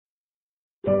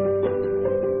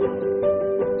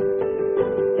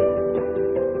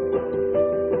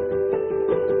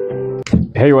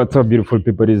Hey, what's up, beautiful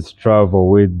people? This is Travel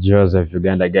with Joseph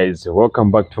Uganda, guys.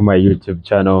 Welcome back to my YouTube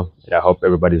channel. I hope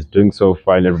everybody's doing so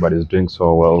fine, everybody's doing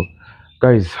so well.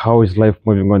 Guys, how is life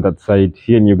moving on that side?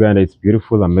 Here in Uganda, it's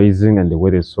beautiful, amazing, and the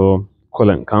weather is so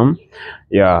cool and calm.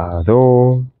 Yeah,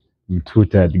 though I'm too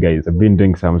tired, guys. I've been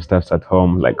doing some stuffs at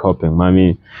home, like helping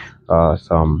mommy,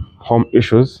 some home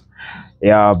issues.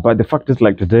 Yeah, but the fact is,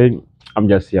 like today, I'm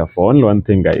just here for only one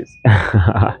thing, guys.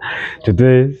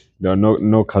 Today,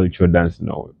 no cultural dance.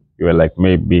 No, you were like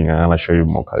maybe I'm gonna show you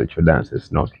more cultural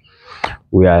dances. No,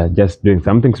 we are just doing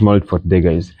something small for today,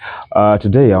 guys.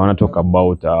 Today, I want to talk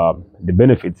about the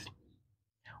benefits,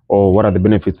 or what are the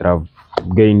benefits that I've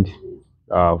gained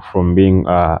from being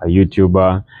a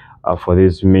YouTuber for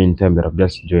this main time that I've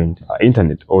just joined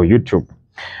internet or YouTube.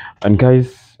 And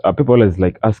guys, people is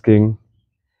like asking,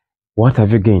 what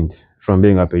have you gained from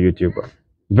being up a YouTuber?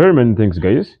 Very many things,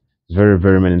 guys.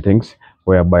 Very many things.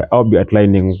 Whereby I'll be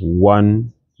outlining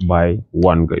one by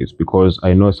one, guys, because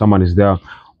I know someone is there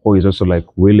who is also like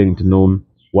willing to know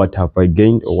what have I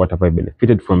gained or what have I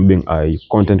benefited from being a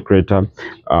content creator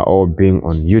or being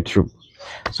on YouTube.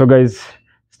 So, guys,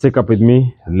 stick up with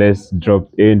me. Let's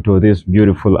drop into this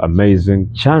beautiful,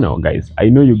 amazing channel, guys. I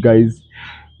know you guys,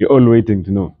 you're all waiting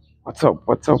to know what's up,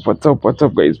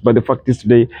 guys. But the fact is,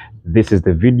 today, this is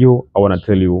the video I want to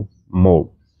tell you more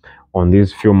on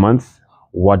these few months.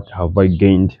 What have I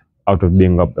gained out of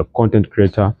being a content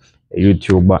creator, a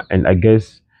YouTuber, and I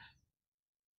guess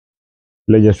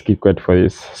let's just keep quiet for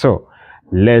this. So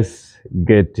let's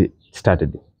get it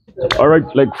started. All right,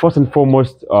 like first and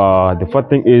foremost, the first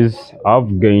thing is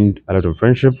I've gained a lot of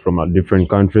friendship from different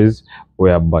countries,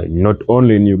 whereby not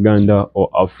only in Uganda or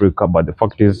Africa, but the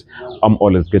fact is I'm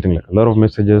always getting like a lot of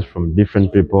messages from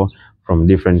different people from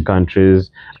different countries,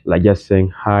 like just saying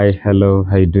hi, hello,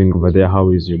 how you doing over there,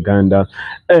 how is Uganda?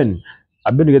 And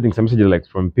I've been getting some messages like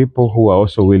from people who are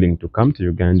also willing to come to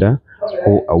Uganda,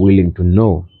 who are willing to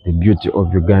know the beauty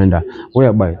of Uganda,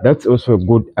 whereby that's also a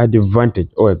good advantage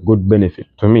or a good benefit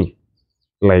to me,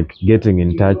 like getting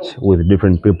in touch with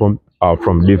different people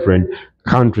from different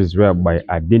countries, whereby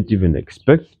I didn't even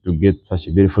expect to get such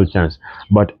a beautiful chance.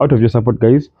 But out of your support,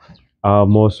 guys,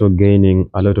 I'm also gaining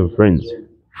a lot of friends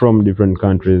from different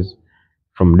countries,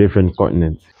 from different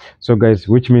continents. So, guys,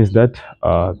 which means that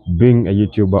being a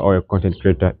YouTuber or a content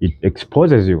creator, it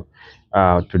exposes you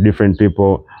to different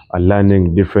people,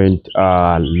 learning different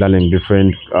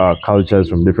cultures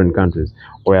from different countries.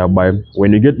 Whereby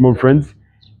when you get more friends,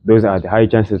 those are the high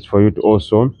chances for you to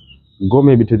also go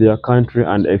maybe to their country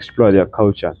and explore their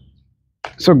culture.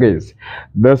 So, guys,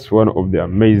 that's one of the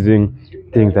amazing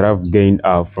things that I've gained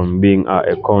from being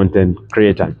a content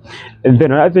creator. And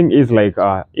then another thing is like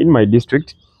in my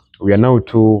district, we are now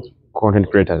two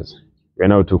content creators. We are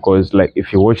now two, cause like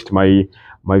if you watched my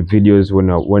videos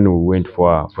when we went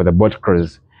for the boat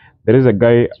cruise, there is a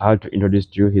guy I had to introduce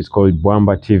to you. He's called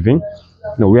Bwamba TV.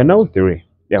 No, we are now three.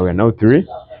 Yeah, we are now three.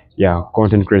 Yeah,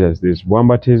 content creators. There's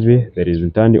Bwamba TV, there is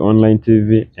Ntandi Online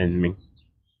TV, and me.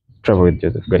 Travel with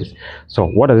Joseph, guys. So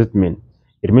what does it mean?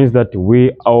 It means that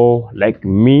we all, like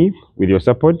me, with your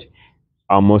support,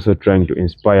 I'm also trying to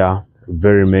inspire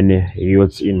very many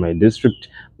youths in my district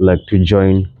like to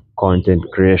join content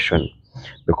creation,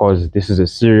 because this is a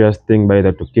serious thing by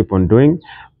that to keep on doing,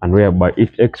 and whereby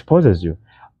it exposes you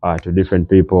to different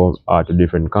people, to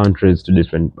different countries, to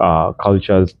different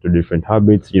cultures, to different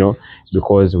habits,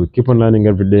 because we keep on learning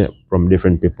every day from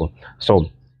different people.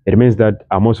 So it means that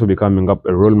I'm also becoming up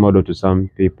a role model to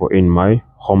some people in my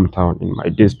hometown, in my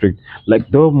district. Like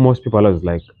though most people are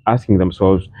like asking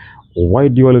themselves, why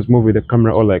do you always move with the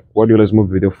camera, or like why do you always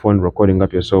move with your phone, recording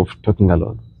up yourself, talking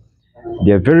alone?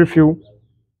 There are very few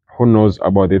who knows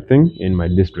about the thing in my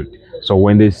district. So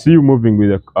when they see you moving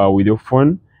with your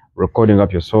phone, recording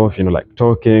up yourself, like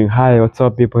talking, hi, what's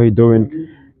up, people, how you doing?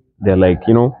 They're like,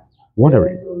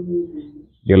 wondering.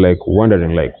 They're like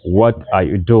wondering, like, what are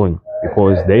you doing?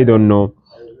 Because they don't know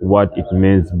what it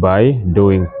means by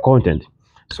doing content.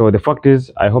 So the fact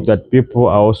is, I hope that people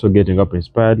are also getting up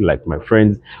inspired, like my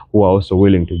friends who are also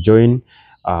willing to join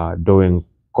doing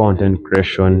content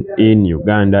creation in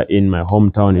Uganda, in my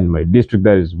hometown, in my district,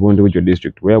 that is Bundujo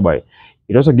district, whereby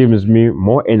it also gives me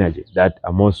more energy that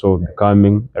I'm also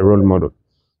becoming a role model.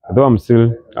 Though I'm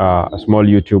still a small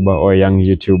YouTuber or a young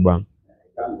YouTuber,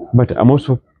 but I'm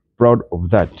also proud of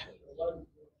that.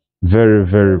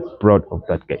 Very proud of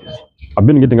that, guys. I've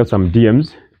been getting some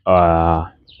DMs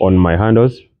on my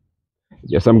handles.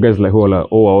 Yeah, some guys like who are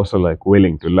also like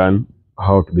willing to learn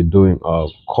how to be doing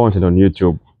content on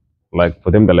YouTube. Like for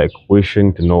them, they're like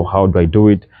wishing to know, how do I do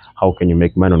it? How can you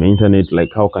make money on the internet? Like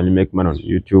how can you make money on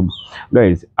YouTube?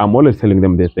 Guys, I'm always telling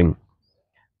them the thing.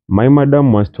 My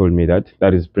madam once told me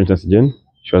that is Princess Jane.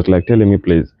 She was like telling me,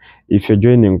 please, if you're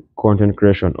joining content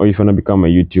creation or if you want to become a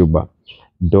YouTuber,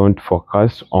 don't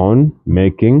focus on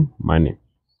making money.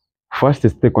 First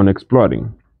is stick on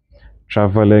exploring,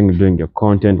 traveling, doing your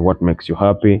content, what makes you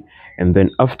happy, and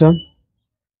then after,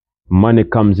 money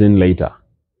comes in later,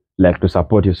 like to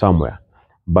support you somewhere.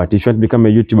 But if you want to become a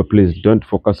YouTuber, please don't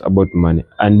focus about money.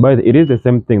 And by the, it is the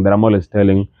same thing that I'm always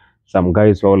telling some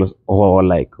guys who are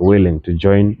like willing to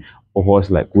join or who was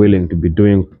like willing to be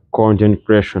doing content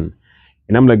creation.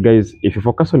 And I'm like, guys, if you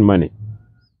focus on money,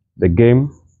 the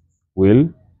game will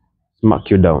smack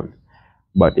you down.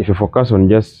 But if you focus on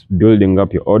just building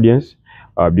up your audience,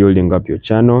 building up your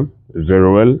channel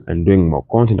very well and doing more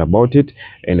content about it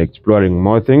and exploring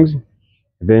more things,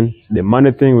 then the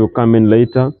money thing will come in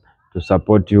later to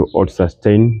support you or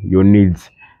sustain your needs.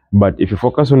 But if you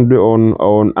focus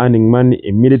on earning money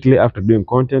immediately after doing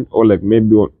content or like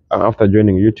maybe after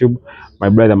joining YouTube, my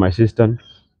brother, my sister,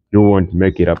 you won't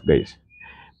make it up, guys.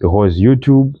 Because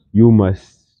YouTube, you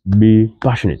must be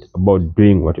passionate about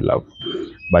doing what you love.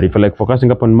 But if you're like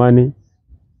focusing up on money,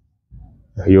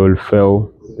 you'll fail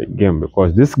the game,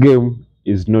 because this game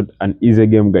is not an easy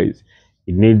game, guys.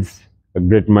 It needs a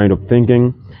great mind of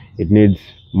thinking. It needs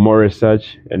more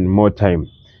research and more time.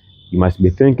 You must be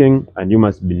thinking and you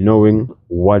must be knowing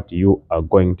what you are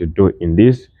going to do in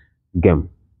this game,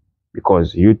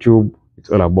 because YouTube, it's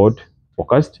all about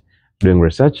focused, doing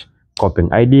research,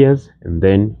 copying ideas, and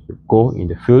then you go in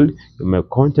the field, you make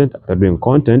content. After doing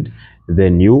content,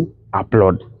 then you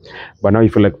upload. But now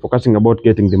if you're like focusing about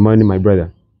getting the money, my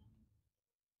brother,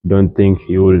 don't think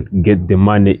you will get the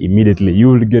money immediately. You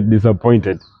will get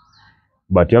disappointed.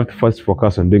 But you have to first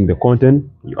focus on doing the content,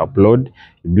 you upload,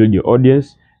 you build your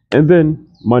audience, and then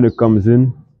money comes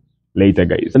in later,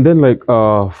 guys. And then like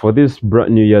for this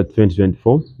brand new year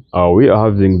 2024, we are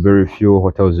having very few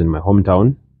hotels in my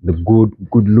hometown, the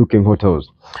good looking hotels,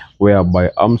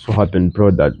 whereby I'm so happy and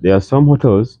proud that there are some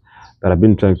hotels that have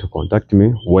been trying to contact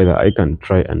me whether I can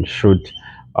try and shoot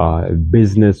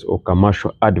business or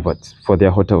commercial adverts for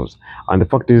their hotels. And the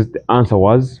fact is, the answer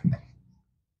was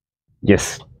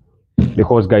yes,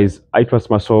 because guys, I trust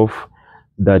myself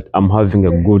that I'm having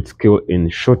a good skill in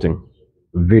shooting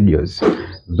videos.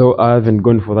 Though I haven't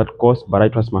gone for that course, but I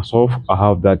trust myself. I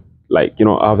have that, like,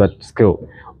 I have that skill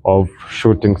of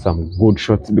shooting some good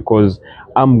shots, because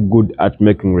I'm good at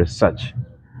making research.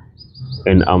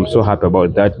 And I'm so happy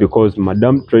about that, because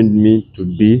madam trained me to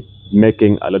be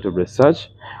making a lot of research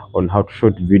on how to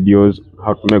shoot videos,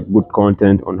 how to make good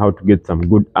content, on how to get some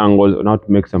good angles, on how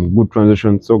to make some good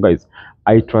transitions. So guys,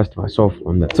 I trust myself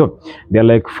on that. So there are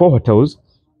like 4 hotels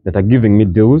that are giving me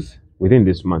deals within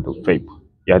this month of Feb.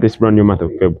 Yeah, this brand new month of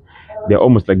Feb. They're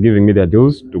almost like giving me their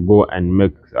deals to go and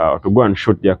make to go and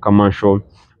shoot their commercial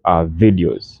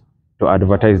videos, to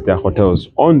advertise their hotels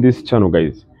on this channel,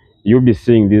 guys. You'll be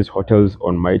seeing these hotels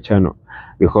on my channel,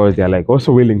 because they're like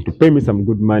also willing to pay me some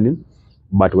good money.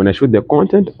 But when I shoot their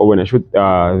content or when I shoot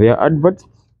their adverts,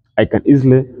 I can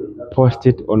easily post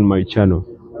it on my channel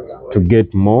to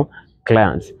get more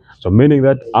clients. So meaning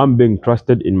that I'm being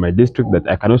trusted in my district, that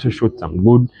I can also shoot some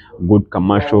good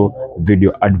commercial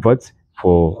video adverts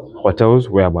for hotels,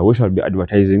 whereby we shall be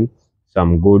advertising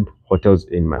some good hotels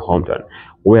in my hometown,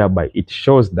 whereby it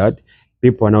shows that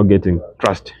people are now getting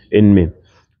trust in me.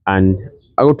 And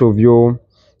out of your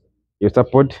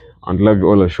support and love you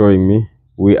all are showing me,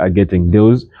 we are getting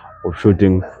deals of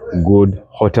shooting good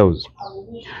hotels.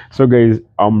 So guys,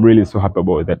 I'm really so happy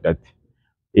about that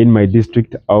in my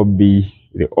district I'll be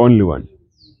the only one.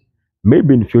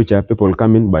 Maybe in future people will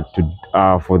come in, but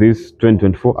for this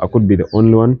 2024 I could be the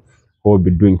only one who will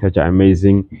be doing such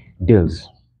amazing deals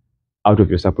out of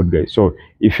your support, guys. So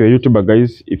if you're a YouTuber,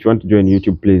 guys, if you want to join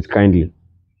YouTube, please kindly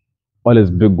always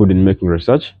be good in making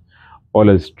research.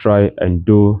 Always try and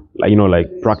do, like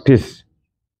practice.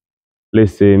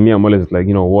 Let's say me, I'm always like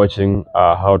watching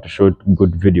how to shoot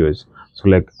good videos. So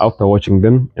like after watching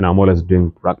them, and I'm always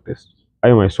doing practice,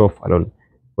 I myself alone,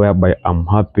 whereby I'm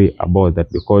happy about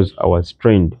that, because I was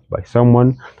trained by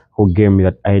someone who gave me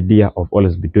that idea of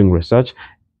always be doing research,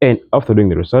 and after doing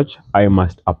the research I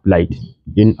must apply it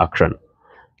in action.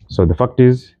 So the fact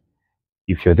is,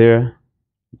 if you're there,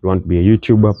 you want to be a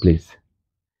YouTuber, please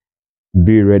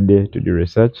be ready to do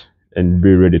research and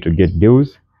be ready to get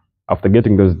deals. After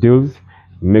getting those deals,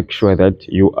 make sure that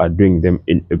you are doing them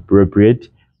in appropriate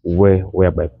way,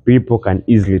 whereby people can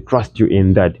easily trust you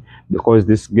in that, because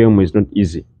this game is not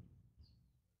easy.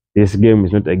 This game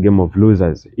is not a game of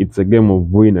losers, it's a game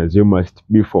of winners. You must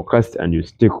be focused and you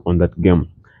stick on that game.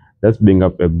 That's being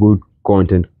up a good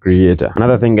content creator.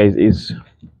 Another thing, guys, is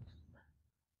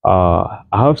I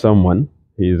have someone,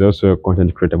 He's also a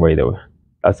content creator, by the way.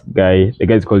 The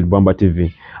guy is called Bamba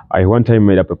TV. I one time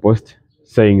made up a post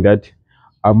saying that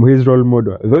I'm his role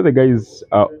model. Though the guy is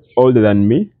older than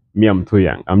me, I'm too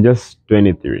young. I'm just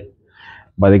 23.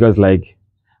 But the guy's like,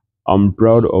 I'm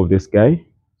proud of this guy.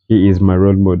 He is my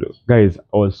role model. Guys,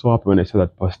 I was so happy when I saw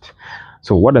that post.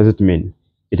 So what does it mean?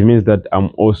 It means that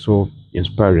I'm also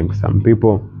inspiring some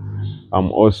people.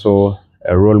 I'm also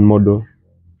a role model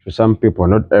to some people,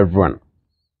 not everyone.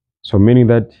 So meaning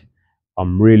that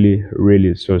I'm really,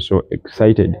 really so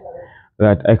excited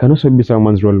that I can also be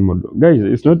someone's role model. Guys,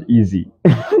 it's not easy.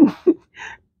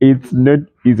 It's not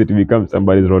easy to become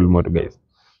somebody's role model, guys.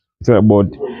 It's all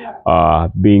about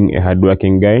being a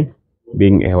hardworking guy,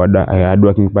 being a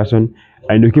hardworking person,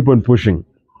 and you keep on pushing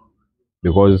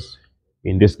because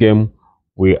in this game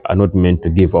we are not meant to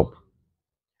give up.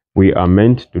 We are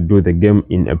meant to do the game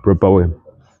in a proper way.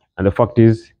 And the fact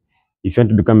is, if you want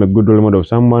to become a good role model of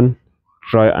someone,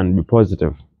 try and be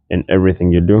positive in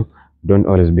everything you do. Don't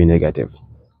always be negative.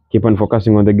 Keep on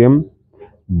focusing on the game.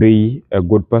 Be a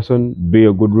good person. Be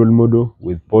a good role model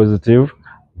with positive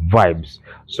vibes.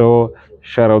 So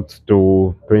shout out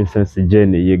to Princess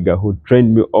Jenny Yiga who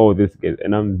trained me all these guys,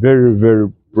 and I'm very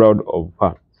very proud of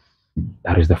her.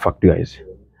 That is the fact, guys.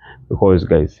 Because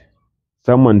guys,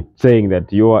 someone saying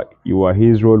that you are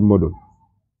his role model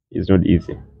is not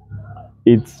easy.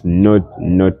 It's not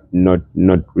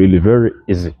really very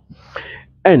easy.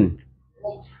 And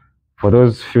for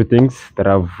those few things that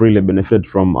have really benefited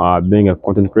from being a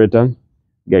content creator,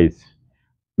 guys,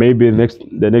 maybe the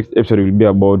next episode will be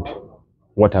about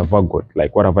what have I got,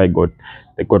 like what have I got,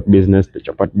 the got business, the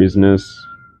chapat business,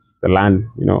 the land,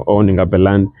 owning up a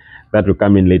land. That will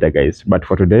come in later, guys. But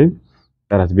for today,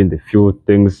 that has been the few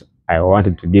things I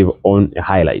wanted to give on a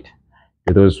highlight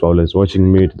to those who are always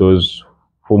watching me, to those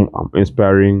whom I'm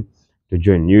inspiring to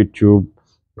join YouTube,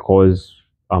 because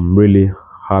I'm really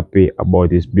happy about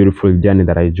this beautiful journey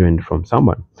that I joined from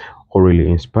someone who really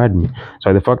inspired me.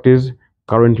 So the fact is,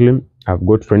 currently I've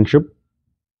got friendship,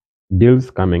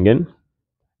 deals coming in,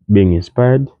 being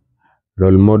inspired,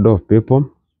 role model of people,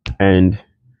 and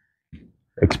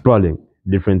exploring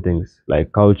different things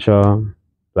like culture,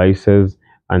 places,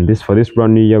 and this for this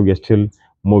brand new year we are still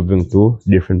moving to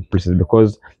different places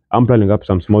because I'm planning up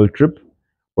some small trip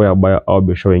whereby I'll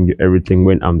be showing you everything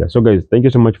when I'm there. So guys, thank you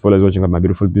so much for always watching my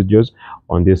beautiful videos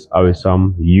on this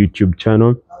awesome YouTube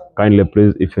channel. Kindly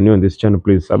please, if you're new on this channel,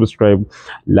 please subscribe,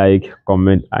 like,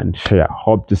 comment, and share.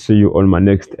 Hope to see you on my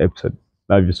next episode.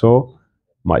 Love you so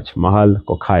much. Mahal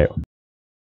Kokhayo.